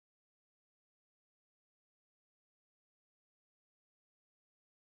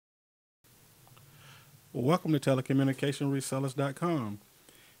Well, welcome to telecommunicationresellers.com.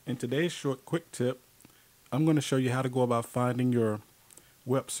 In today's short quick tip, I'm going to show you how to go about finding your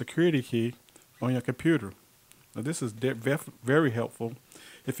web security key on your computer. Now, this is very helpful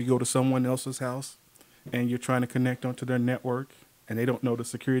if you go to someone else's house and you're trying to connect onto their network and they don't know the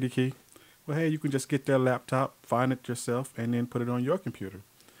security key. Well, hey, you can just get their laptop, find it yourself, and then put it on your computer.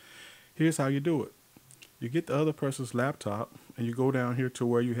 Here's how you do it. You get the other person's laptop and you go down here to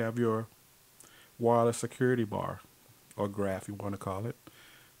where you have your wireless security bar or graph, you want to call it.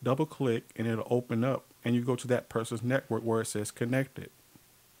 Double click and it'll open up and you go to that person's network where it says connected.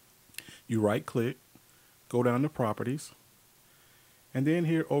 You right click, go down to properties, and then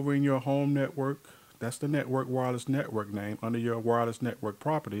here over in your home network, that's the network wireless network name, under your wireless network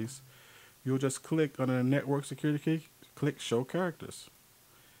properties, you'll just click under the network security key, click show characters.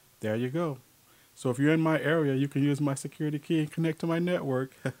 There you go. So if you're in my area, you can use my security key and connect to my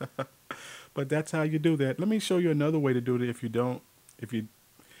network. But that's how you do that. Let me show you another way to do it if you don't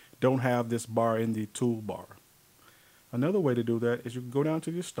have this bar in the toolbar. Another way to do that is you can go down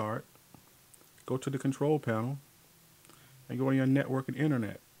to your start, go to the control panel, and go on your network and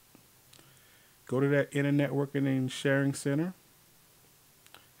internet. Go to that internet networking and sharing center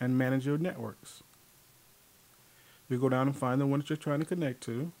and manage your networks. You go down and find the one that you're trying to connect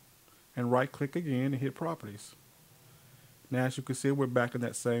to and right click again and hit properties. Now as you can see, we're back in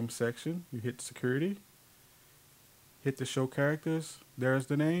that same section. You hit security, hit the show characters, there's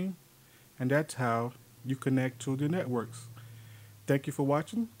the name, and that's how you connect to the networks. Thank you for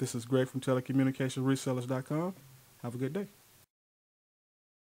watching. This is Greg from telecommunicationresellers.com. Have a good day.